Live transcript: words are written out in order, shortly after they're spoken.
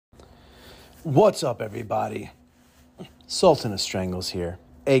What's up, everybody? Sultan of Strangles here,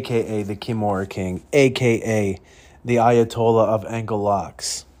 a.k.a. the Kimura King, a.k.a. the Ayatollah of ankle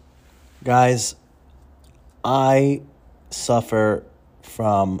locks. Guys, I suffer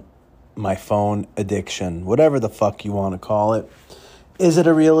from my phone addiction, whatever the fuck you want to call it. Is it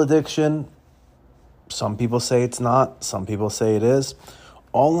a real addiction? Some people say it's not. Some people say it is.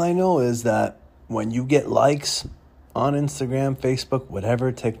 All I know is that when you get likes on Instagram, Facebook,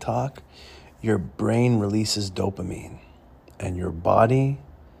 whatever, TikTok, your brain releases dopamine, and your body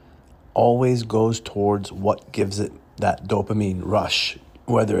always goes towards what gives it that dopamine rush,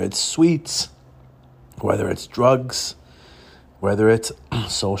 whether it's sweets, whether it's drugs, whether it's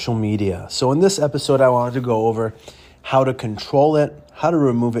social media. So in this episode, I wanted to go over how to control it, how to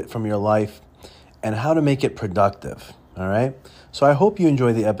remove it from your life, and how to make it productive, all right? So I hope you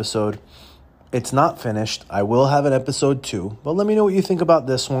enjoy the episode. It's not finished. I will have an episode 2, but let me know what you think about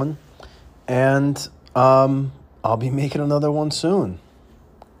this one. And I'll be making another one soon.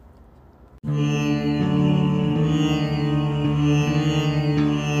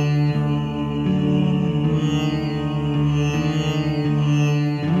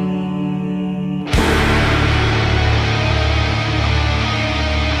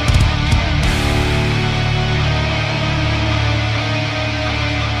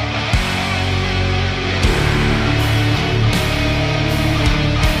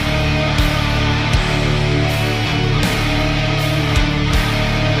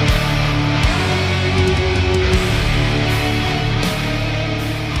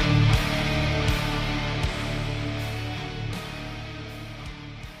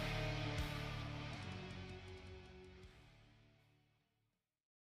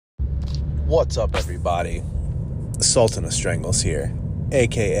 What's up, everybody? Sultan of Strangles here,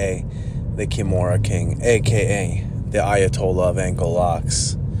 a.k.a. the Kimura King, a.k.a. the Ayatollah of ankle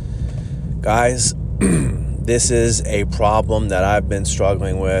locks. Guys, this is a problem that I've been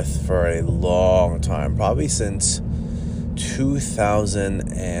struggling with for a long time, probably since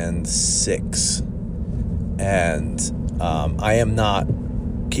 2006. And I am not,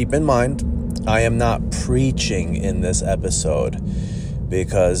 keep in mind, I am not preaching in this episode,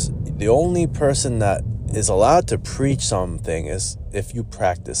 because the only person that is allowed to preach something is if you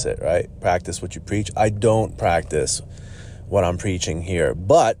practice it, right? Practice what you preach. I don't practice what I'm preaching here,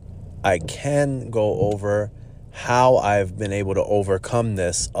 but I can go over how I've been able to overcome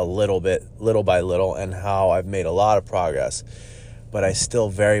this a little bit, little by little, and how I've made a lot of progress, but I still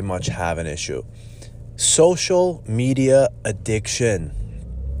very much have an issue. Social media addiction.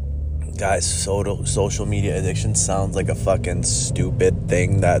 Guys, social media addiction sounds like a fucking stupid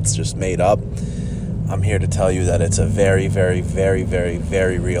thing that's just made up. I'm here to tell you that it's a very, very, very, very,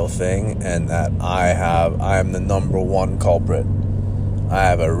 very real thing, and that I am the number one culprit. I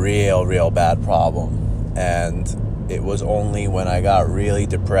have a real bad problem, and it was only when I got really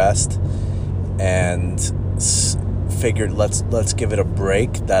depressed and figured let's give it a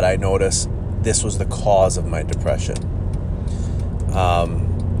break that I noticed this was the cause of my depression.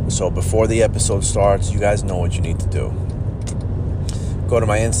 So before the episode starts, you guys know what you need to do. Go to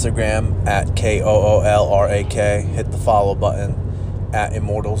my Instagram at KOOLRAK. Hit the follow button at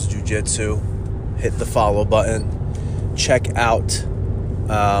Immortals Jiu-Jitsu. Hit the follow button. Check out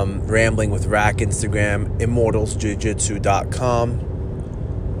Rambling with Rack Instagram, immortalsjujitsu.com.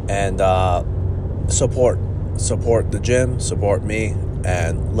 And support the gym, support me,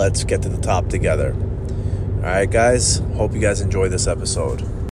 and let's get to the top together. All right, guys. Hope you guys enjoy this episode.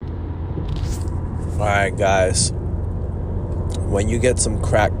 Alright, guys, when you get some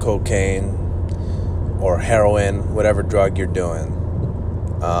crack cocaine or heroin, whatever drug you're doing,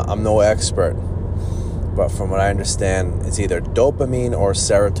 I'm no expert, but from what I understand, it's either dopamine or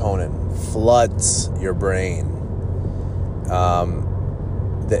serotonin floods your brain.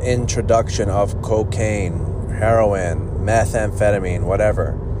 The introduction of cocaine, heroin, methamphetamine,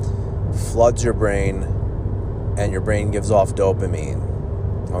 whatever, floods your brain, and your brain gives off dopamine,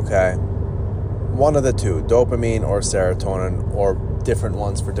 okay? One of the two, dopamine or serotonin, or different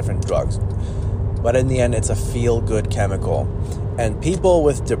ones for different drugs. But in the end, it's a feel-good chemical. And people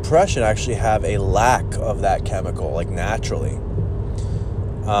with depression actually have a lack of that chemical, like naturally.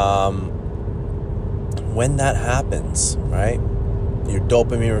 When that happens, right, your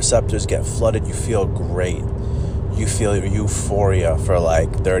dopamine receptors get flooded, you feel great. You feel euphoria for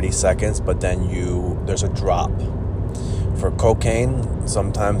like 30 seconds, but then there's a drop. For cocaine,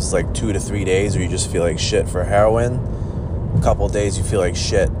 sometimes it's like 2 to 3 days where you just feel like shit. For heroin, a couple of days you feel like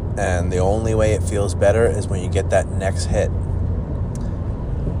shit. And the only way it feels better is when you get that next hit.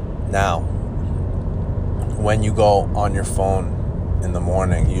 Now, when you go on your phone in the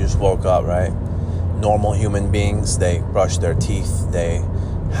morning. You just woke up, right? Normal human beings, they brush their teeth, they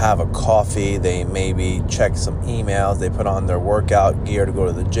have a coffee, they maybe check some emails, they put on their workout gear to go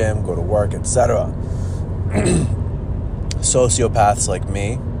to the gym, go to work, etc. Sociopaths like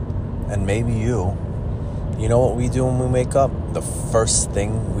me, and maybe you know what we do when we wake up? The first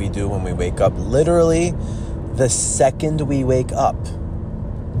thing we do when we wake up, literally the second we wake up,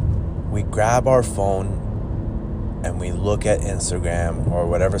 we grab our phone and we look at Instagram or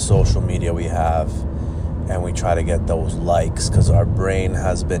whatever social media we have, and we try to get those likes because our brain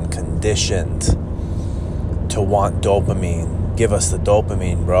has been conditioned to want dopamine. Give us the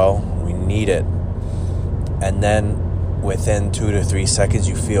dopamine, bro. We need it. And then within 2 to 3 seconds,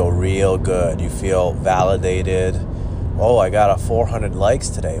 you feel real good. You feel validated. Oh, I got 400 likes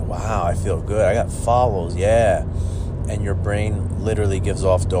today. Wow, I feel good. I got follows. Yeah. And your brain literally gives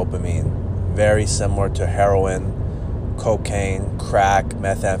off dopamine. Very similar to heroin, cocaine, crack,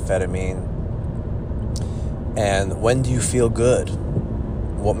 methamphetamine. And when do you feel good?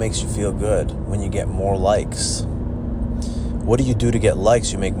 What makes you feel good? When you get more likes. What do you do to get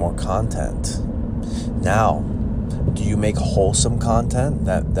likes? You make more content. Now, do you make wholesome content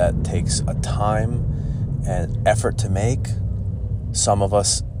that takes a time and effort to make? Some of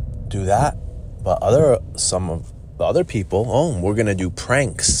us do that, but some of the other people, we're going to do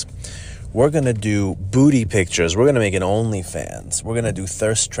pranks. We're going to do booty pictures. We're going to make an OnlyFans. We're going to do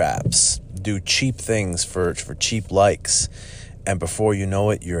thirst traps, do cheap things for cheap likes. And before you know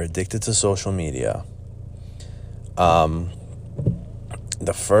it, you're addicted to social media.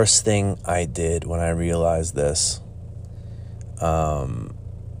 The first thing I did when I realized this,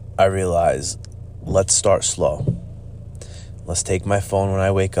 I realized, let's start slow. Let's take my phone when I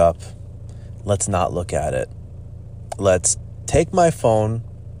wake up. Let's not look at it. Let's take my phone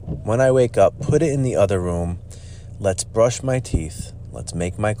when I wake up, put it in the other room. Let's brush my teeth. Let's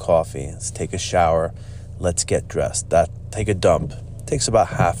make my coffee. Let's take a shower. Let's get dressed. Take a dump. It takes about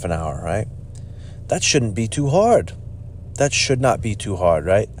half an hour, right? That shouldn't be too hard. That should not be too hard,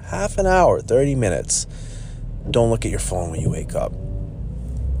 right? Half an hour, 30 minutes. Don't look at your phone when you wake up.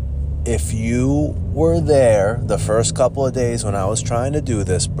 If you were there the first couple of days when I was trying to do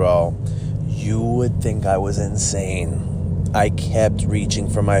this, bro, you would think I was insane. I kept reaching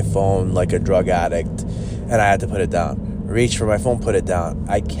for my phone like a drug addict, and I had to put it down. Reach for my phone, put it down.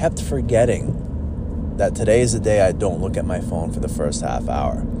 I kept forgetting that today is the day I don't look at my phone for the first half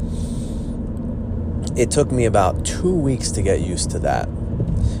hour. It took me about 2 weeks to get used to that.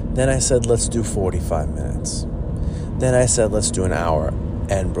 Then I said, let's do 45 minutes. Then I said, let's do an hour.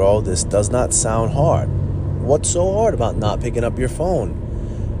 And bro, this does not sound hard. What's so hard about not picking up your phone?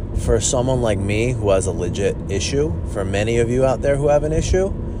 For someone like me who has a legit issue, for many of you out there who have an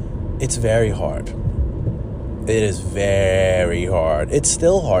issue, it's very hard. It is very hard. It's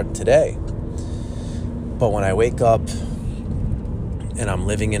still hard today. But when I wake up and I'm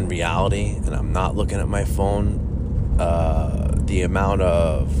living in reality and I'm not looking at my phone, the amount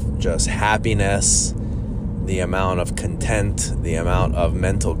of just happiness, the amount of content, the amount of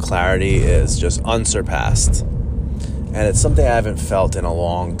mental clarity is just unsurpassed. And it's something I haven't felt in a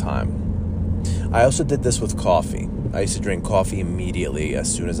long time. I also did this with coffee. I used to drink coffee immediately as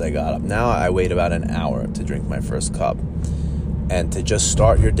soon as I got up. Now I wait about an hour to drink my first cup. And to just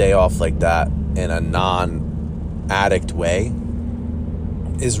start your day off like that in a non-addict way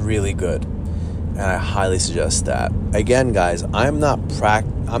is really good. And I highly suggest that. Again, guys, I'm not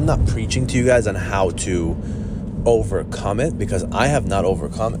preaching to you guys on how to overcome it, because I have not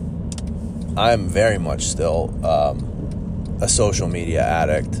overcome it. I am very much still a social media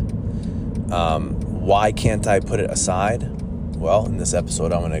addict. Why can't I put it aside? Well, in this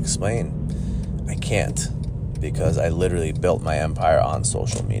episode, I'm going to explain. I can't, because I literally built my empire on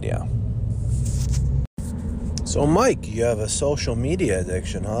social media. So, Mike, you have a social media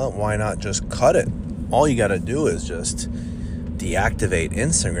addiction, huh? Why not just cut it? All you got to do is just deactivate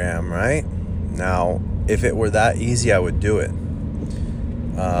Instagram, right? Now, if it were that easy, I would do it.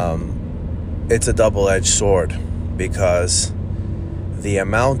 It's a double-edged sword, because the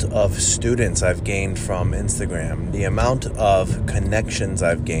amount of students I've gained from Instagram, the amount of connections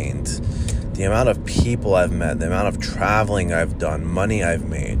I've gained, the amount of people I've met, the amount of traveling I've done, money I've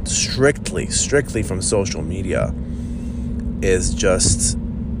made, strictly from social media, is just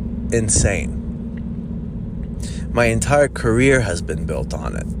insane. My entire career has been built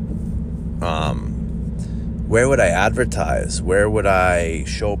on it. Where would I advertise? Where would I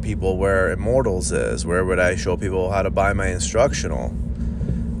show people where Immortals is? Where would I show people how to buy my instructional?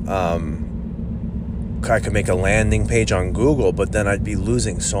 I could make a landing page on Google, but then I'd be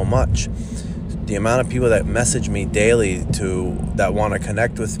losing so much. the amount of people that message me daily that want to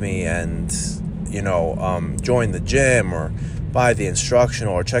connect with me and, join the gym or buy the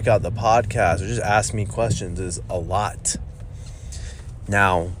instructional or check out the podcast or just ask me questions is a lot.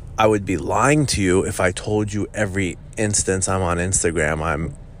 Now, I would be lying to you if I told you every instance I'm on Instagram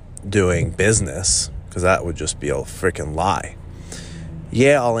I'm doing business, because that would just be a freaking lie.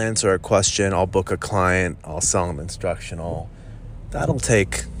 Yeah, I'll answer a question, I'll book a client, I'll sell them instructional. That'll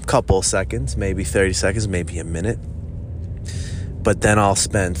take a couple seconds, maybe 30 seconds, maybe a minute. But then I'll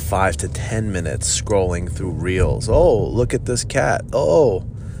spend 5 to 10 minutes scrolling through reels. Oh, look at this cat. Oh,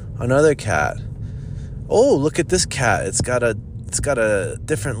 another cat. Oh, look at this cat. It's got a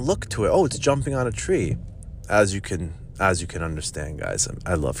different look to it. Oh, it's jumping on a tree. As you can understand, guys,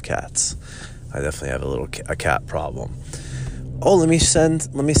 I love cats. I definitely have a cat problem. Oh, let me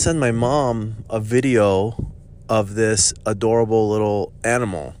send my mom a video of this adorable little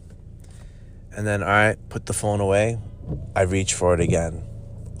animal. And then, all right, put the phone away. I reach for it again.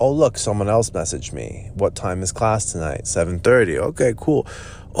 Oh, look, someone else messaged me. What time is class tonight? 7:30. Okay, cool.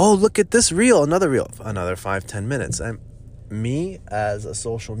 Oh, look at this reel. Another reel. Another 5-10 minutes. Me, as a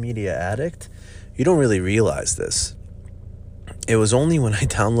social media addict, you don't really realize this. It was only when I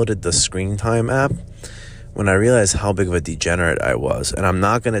downloaded the Screen Time app when I realized how big of a degenerate I was. And I'm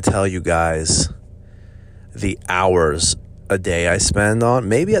not going to tell you guys the hours a day I spend on.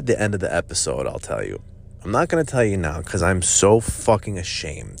 Maybe at the end of the episode I'll tell you. I'm not going to tell you now because I'm so fucking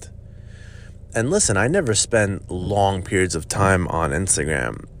ashamed. And listen, I never spend long periods of time on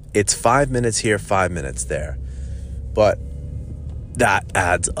Instagram. It's 5 minutes here, 5 minutes there. But that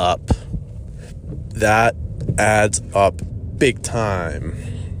adds up. That adds up big time.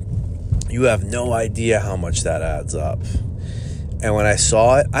 You have no idea how much that adds up. And when I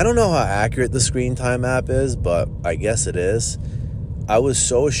saw it, I don't know how accurate the Screen Time app is, but I guess it is. I was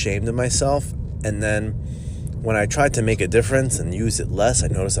so ashamed of myself. And then when I tried to make a difference and use it less, I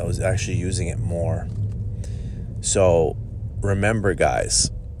noticed I was actually using it more. So remember, guys,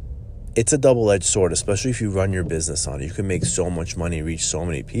 it's a double-edged sword, especially if you run your business on it. You can make so much money, reach so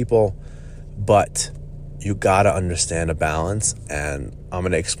many people, but you got to understand a balance. And I'm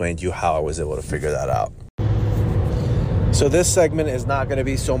going to explain to you how I was able to figure that out. So this segment is not going to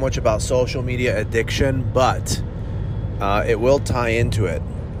be so much about social media addiction, but it will tie into it.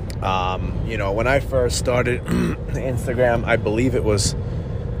 When I first started Instagram, I believe it was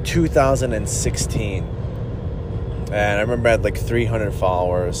 2016. And I remember I had like 300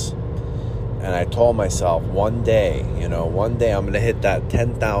 followers. And I told myself one day I'm going to hit that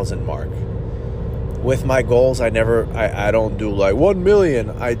 10,000 mark. With my goals, I don't do like 1 million.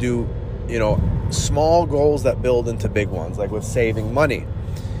 I do, small goals that build into big ones, like with saving money.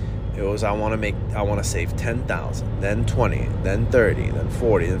 It was I want to save 10,000, then 20, then 30, then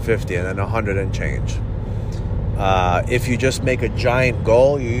 40, then 50, and then 100 and change. If you just make a giant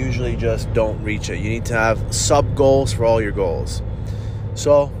goal, you usually just don't reach it. You need to have sub goals for all your goals.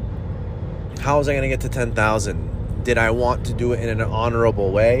 So, how was I going to get to 10,000? Did I want to do it in an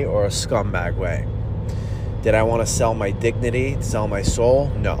honorable way or a scumbag way? Did I want to sell my dignity, sell my soul?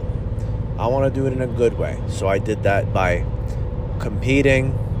 No. I want to do it in a good way. So I did that by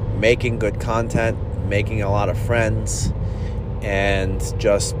competing, making good content, making a lot of friends, and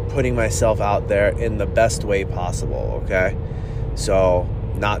just putting myself out there in the best way possible, okay? So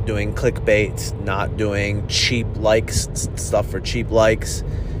not doing clickbait, not doing cheap likes, stuff for cheap likes,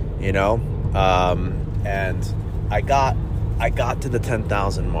 and I got to the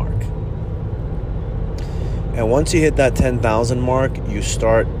 10,000 mark. And once you hit that 10,000 mark, you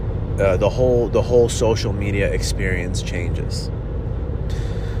start the whole social media experience changes.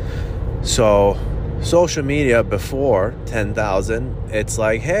 So social media before 10,000, it's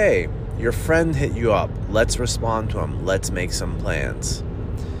like, hey, your friend hit you up. Let's respond to him. Let's make some plans.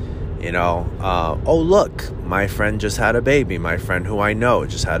 Oh, look, my friend just had a baby. My friend who I know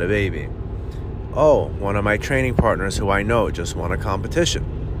just had a baby. Oh, one of my training partners who I know just won a competition.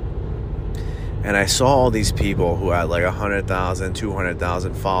 And I saw all these people who had like 100,000,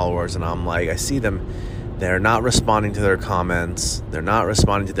 200,000 followers, and I'm like, I see them. They're not responding to their comments. They're not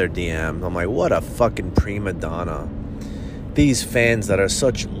responding to their DMs. I'm like, what a fucking prima donna. These fans that are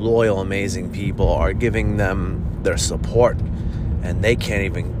such loyal, amazing people are giving them their support, and they can't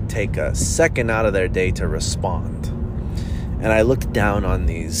even take a second out of their day to respond. And I looked down on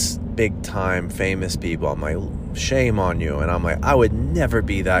these big-time famous people. I'm like, shame on you. And I'm like, I would never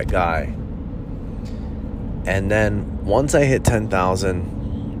be that guy. And then once I hit 10,000,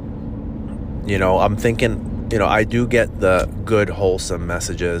 I'm thinking, I do get the good, wholesome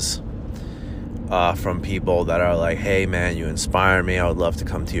messages. from people that are like, hey man, you inspire me, I would love to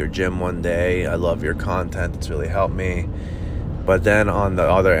come to your gym one day, I love your content, it's really helped me. But then on the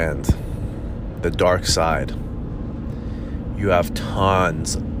other end, the dark side, you have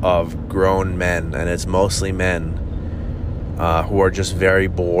tons of grown men, and it's mostly men who are just very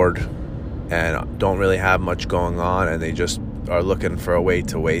bored and don't really have much going on, and they just are looking for a way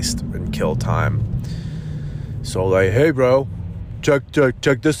to waste and kill time. So like, hey bro, check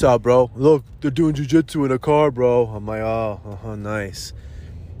this out, bro. Look, they're doing jiu-jitsu in a car, bro. I'm like, oh, nice.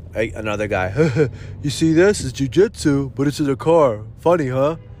 Another guy, you see this? It's jiu-jitsu, but it's in a car. Funny,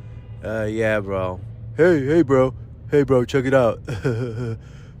 huh? Yeah, bro. Hey, bro, check it out.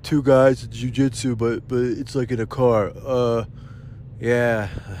 Two guys, jiu-jitsu, but it's like in a car. Yeah.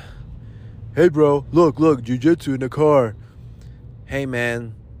 Hey, bro, look, jiu-jitsu in a car. Hey,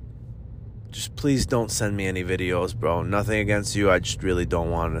 man. Just please don't send me any videos, bro. Nothing against you. I just really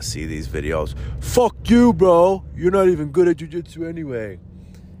don't want to see these videos. Fuck you, bro. You're not even good at jiu-jitsu anyway.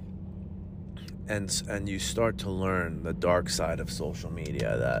 And you start to learn the dark side of social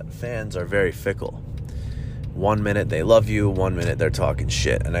media, that fans are very fickle. 1 minute they love you, 1 minute they're talking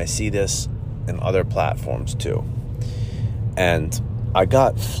shit. And I see this in other platforms too. And I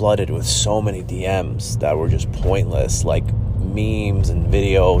got flooded with so many DMs that were just pointless, like memes and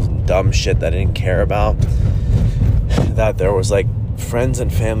videos and dumb shit that I didn't care about, that there was like friends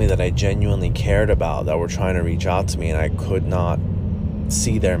and family that I genuinely cared about that were trying to reach out to me, and I could not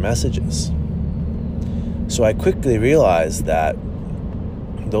see their messages. So I quickly realized that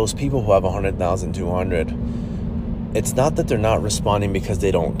those people who have 100,000, 200, it's not that they're not responding because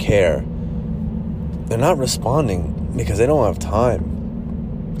they don't care. They're not responding because they don't have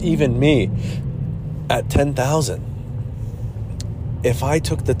time. Even me, at 10,000, if I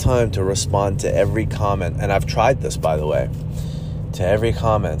took the time to respond to every comment, and I've tried this, by the way, to every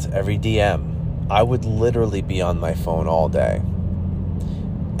comment, every DM, I would literally be on my phone all day.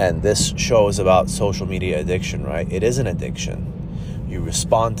 And this show is about social media addiction, right? It is an addiction. You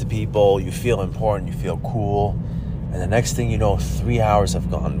respond to people, you feel important, you feel cool, and the next thing you know, 3 hours have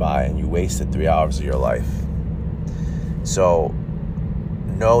gone by and you wasted 3 hours of your life. So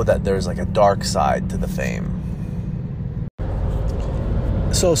know that there's like a dark side to the fame.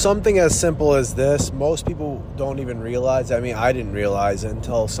 So something as simple as this, most people don't even realize. I mean, I didn't realize it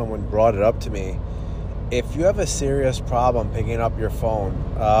until someone brought it up to me. If you have a serious problem picking up your phone,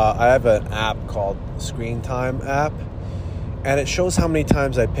 I have an app called Screen Time app, and it shows how many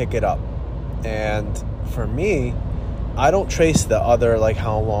times I pick it up. And for me, I don't trace the other, like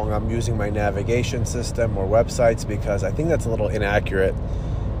how long I'm using my navigation system or websites, because I think that's a little inaccurate.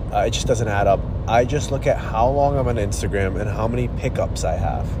 It just doesn't add up. I just look at how long I'm on Instagram and how many pickups I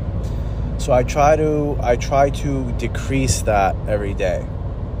have. So I try to decrease that every day.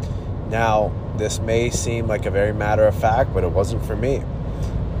 Now, this may seem like a very matter of fact, but it wasn't for me.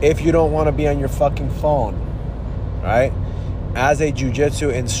 If you don't want to be on your fucking phone, right? As a jiu-jitsu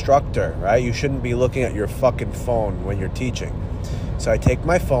instructor, right? You shouldn't be looking at your fucking phone when you're teaching. So I take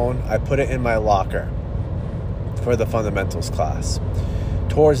my phone, I put it in my locker for the fundamentals class.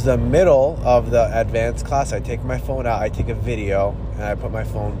 Towards the middle of the advanced class, I take my phone out, I take a video, and I put my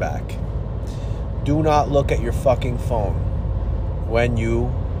phone back. Do not look at your fucking phone when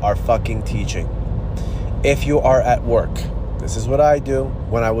you are fucking teaching. If you are at work, this is what I do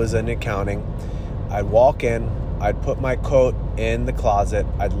when I was in accounting. I'd walk in, I'd put my coat in the closet,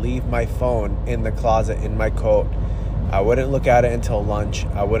 I'd leave my phone in the closet in my coat. I wouldn't look at it until lunch.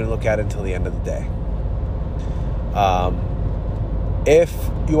 I wouldn't look at it until the end of the day. If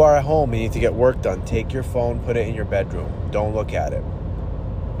you are at home and you need to get work done, take your phone, put it in your bedroom. Don't look at it.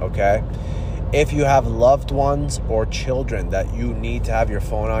 Okay? If you have loved ones or children that you need to have your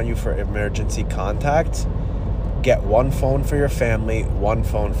phone on you for emergency contact, get one phone for your family, one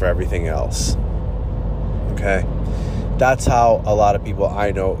phone for everything else. Okay? That's how a lot of people I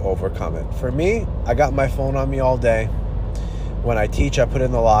know overcome it. For me, I got my phone on me all day. When I teach, I put it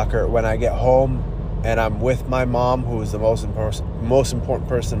in the locker. When I get home and I'm with my mom, who is the most important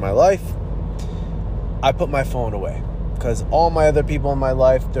person in my life, I put my phone away. Because all my other people in my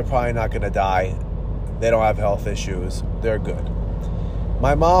life, they're probably not going to die. They don't have health issues. They're good.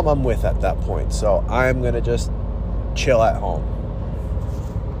 My mom, I'm with at that point. So I'm going to just chill at home.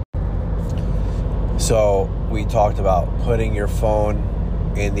 So we talked about putting your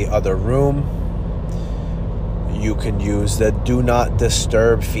phone in the other room. You can use the do not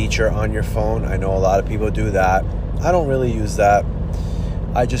disturb feature on your phone. I know a lot of people do that. I don't really use that.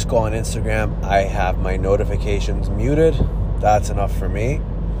 I just go on Instagram. I have my notifications muted. That's enough for me.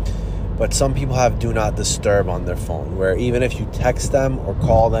 But some people have do not disturb on their phone, where even if you text them or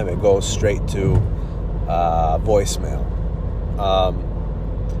call them, it goes straight to voicemail.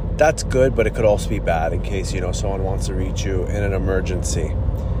 That's good, but it could also be bad in case, someone wants to reach you in an emergency.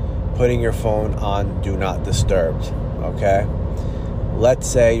 Putting your phone on do not disturb, okay? Let's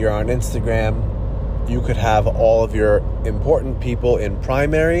say you're on Instagram. You could have all of your important people in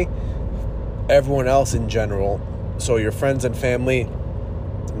primary, everyone else in general. So your friends and family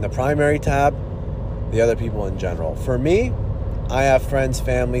in the primary tab, the other people in general. For me, I have friends,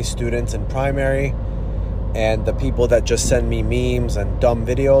 family, students in primary, and the people that just send me memes and dumb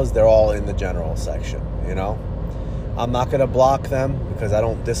videos, they're all in the general section, I'm not going to block them because I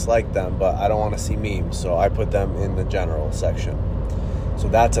don't dislike them, but I don't want to see memes, so I put them in the general section. So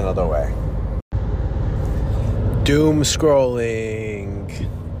that's another way. Doom scrolling.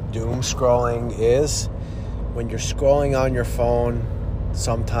 Doom scrolling is when you're scrolling on your phone,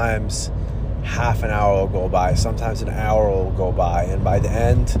 sometimes half an hour will go by, sometimes an hour will go by, and by the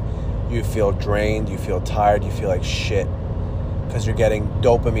end, you feel drained, you feel tired, you feel like shit because you're getting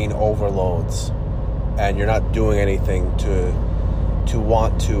dopamine overloads and you're not doing anything to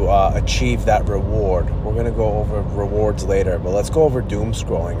want to achieve that reward. We're going to go over rewards later, but let's go over doom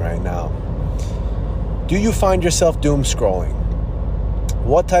scrolling right now. Do you find yourself doom scrolling?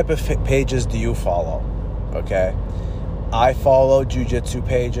 What type of pages do you follow? Okay. I follow jiu-jitsu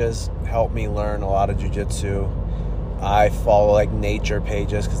pages, help me learn a lot of jiu-jitsu. I follow like nature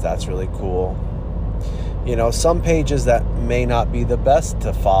pages because that's really cool. Some pages that may not be the best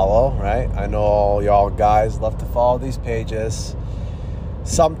to follow, right? I know all y'all guys love to follow these pages.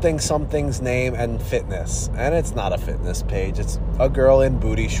 Something's name and fitness. And it's not a fitness page. It's a girl in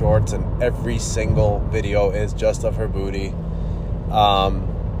booty shorts and every single video is just of her booty.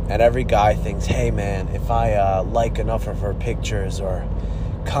 And every guy thinks, hey man, if I like enough of her pictures or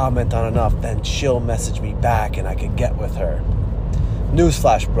comment on enough, then she'll message me back and I can get with her.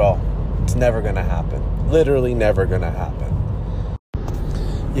 Newsflash, bro. It's never gonna happen. Literally never gonna happen.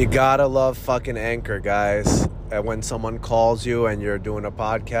 You gotta love fucking Anchor, guys. And when someone calls you and you're doing a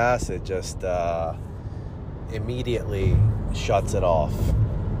podcast, it just immediately shuts it off.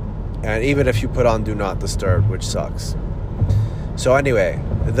 And even if you put on Do Not Disturb, which sucks. So anyway,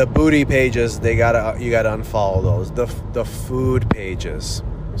 the booty pages, you gotta unfollow those. The food pages.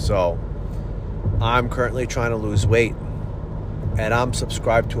 So I'm currently trying to lose weight, and I'm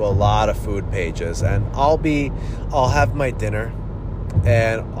subscribed to a lot of food pages. And I'll have my dinner,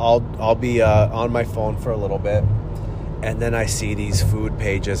 and I'll be on my phone for a little bit, and then I see these food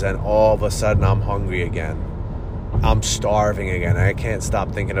pages, and all of a sudden I'm hungry again. I'm starving again. I can't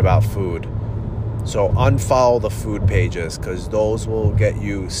stop thinking about food. So unfollow the food pages because those will get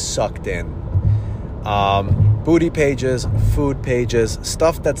you sucked in. Booty pages, food pages,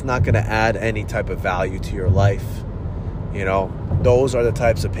 stuff that's not going to add any type of value to your life. Those are the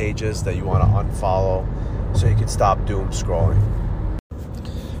types of pages that you want to unfollow so you can stop doom scrolling.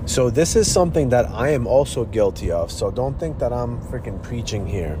 So this is something that I am also guilty of. So don't think that I'm freaking preaching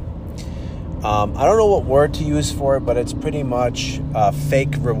here. I don't know what word to use for it, but it's pretty much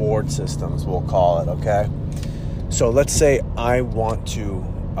fake reward systems, we'll call it, okay? So let's say I want to,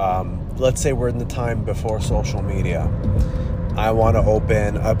 let's say we're in the time before social media. I want to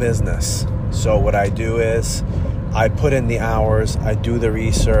open a business. So what I do is I put in the hours, I do the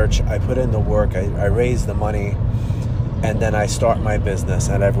research, I put in the work, I raise the money, and then I start my business,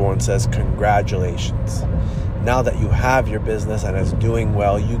 and everyone says, congratulations. Now that you have your business and it's doing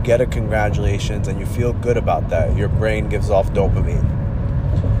well, you get a congratulations and you feel good about that. Your brain gives off dopamine.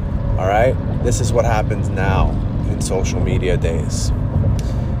 All right? This is what happens now in social media days.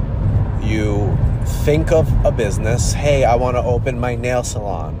 You think of a business. Hey, I want to open my nail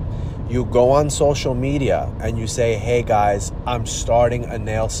salon. You go on social media and you say, hey guys, I'm starting a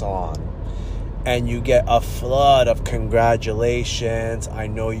nail salon. And you get a flood of congratulations. I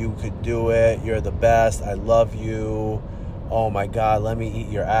know you could do it. You're the best. I love you. Oh my God, let me eat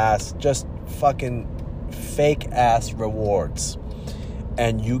your ass. Just fucking fake ass rewards.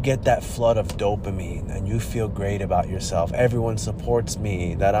 And you get that flood of dopamine and you feel great about yourself. Everyone supports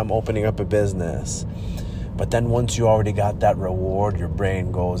me that I'm opening up a business. But then once you already got that reward, your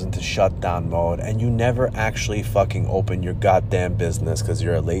brain goes into shutdown mode and you never actually fucking open your goddamn business because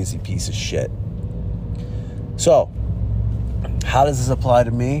you're a lazy piece of shit. So, how does this apply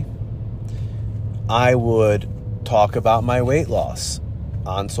to me? I would talk about my weight loss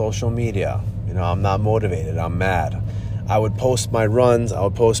on social media. I'm not motivated. I'm mad. I would post my runs. I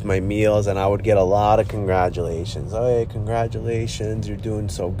would post my meals, and I would get a lot of congratulations. Oh, hey, congratulations. You're doing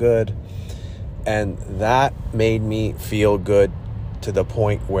so good. And that made me feel good to the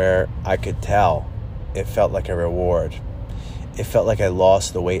point where I could tell it felt like a reward. It felt like I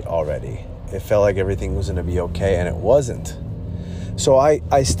lost the weight already. It felt like everything was going to be okay, and it wasn't. So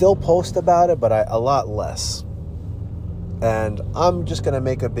I still post about it, but a lot less. And I'm just going to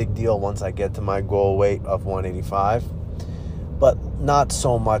make a big deal once I get to my goal weight of 185. But not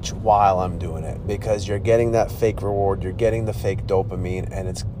so much while I'm doing it, because you're getting that fake reward, you're getting the fake dopamine, and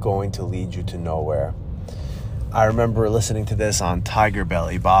it's going to lead you to nowhere. I remember listening to this on Tiger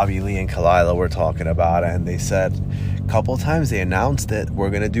Belly. Bobby Lee and Kalila were talking about it, and they said a couple of times they announced it, we're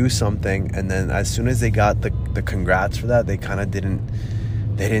going to do something, and then as soon as they got the congrats for that, they kind of didn't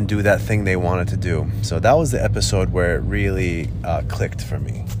do that thing they wanted to do. So that was the episode where it really clicked for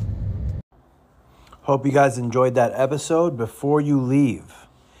me. Hope you guys enjoyed that episode. Before you leave,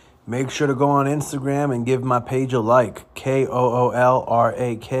 make sure to go on Instagram and give my page a like, KOOLRAK.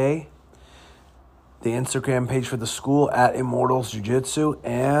 The Instagram page for the school at Immortals Jiu-Jitsu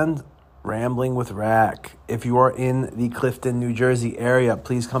and Rambling with Rack. If you are in the Clifton, New Jersey area,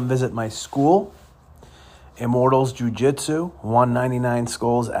 please come visit my school, Immortals Jiu-Jitsu, 199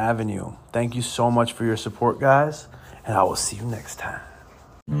 Scholes Avenue. Thank you so much for your support, guys, and I will see you next time.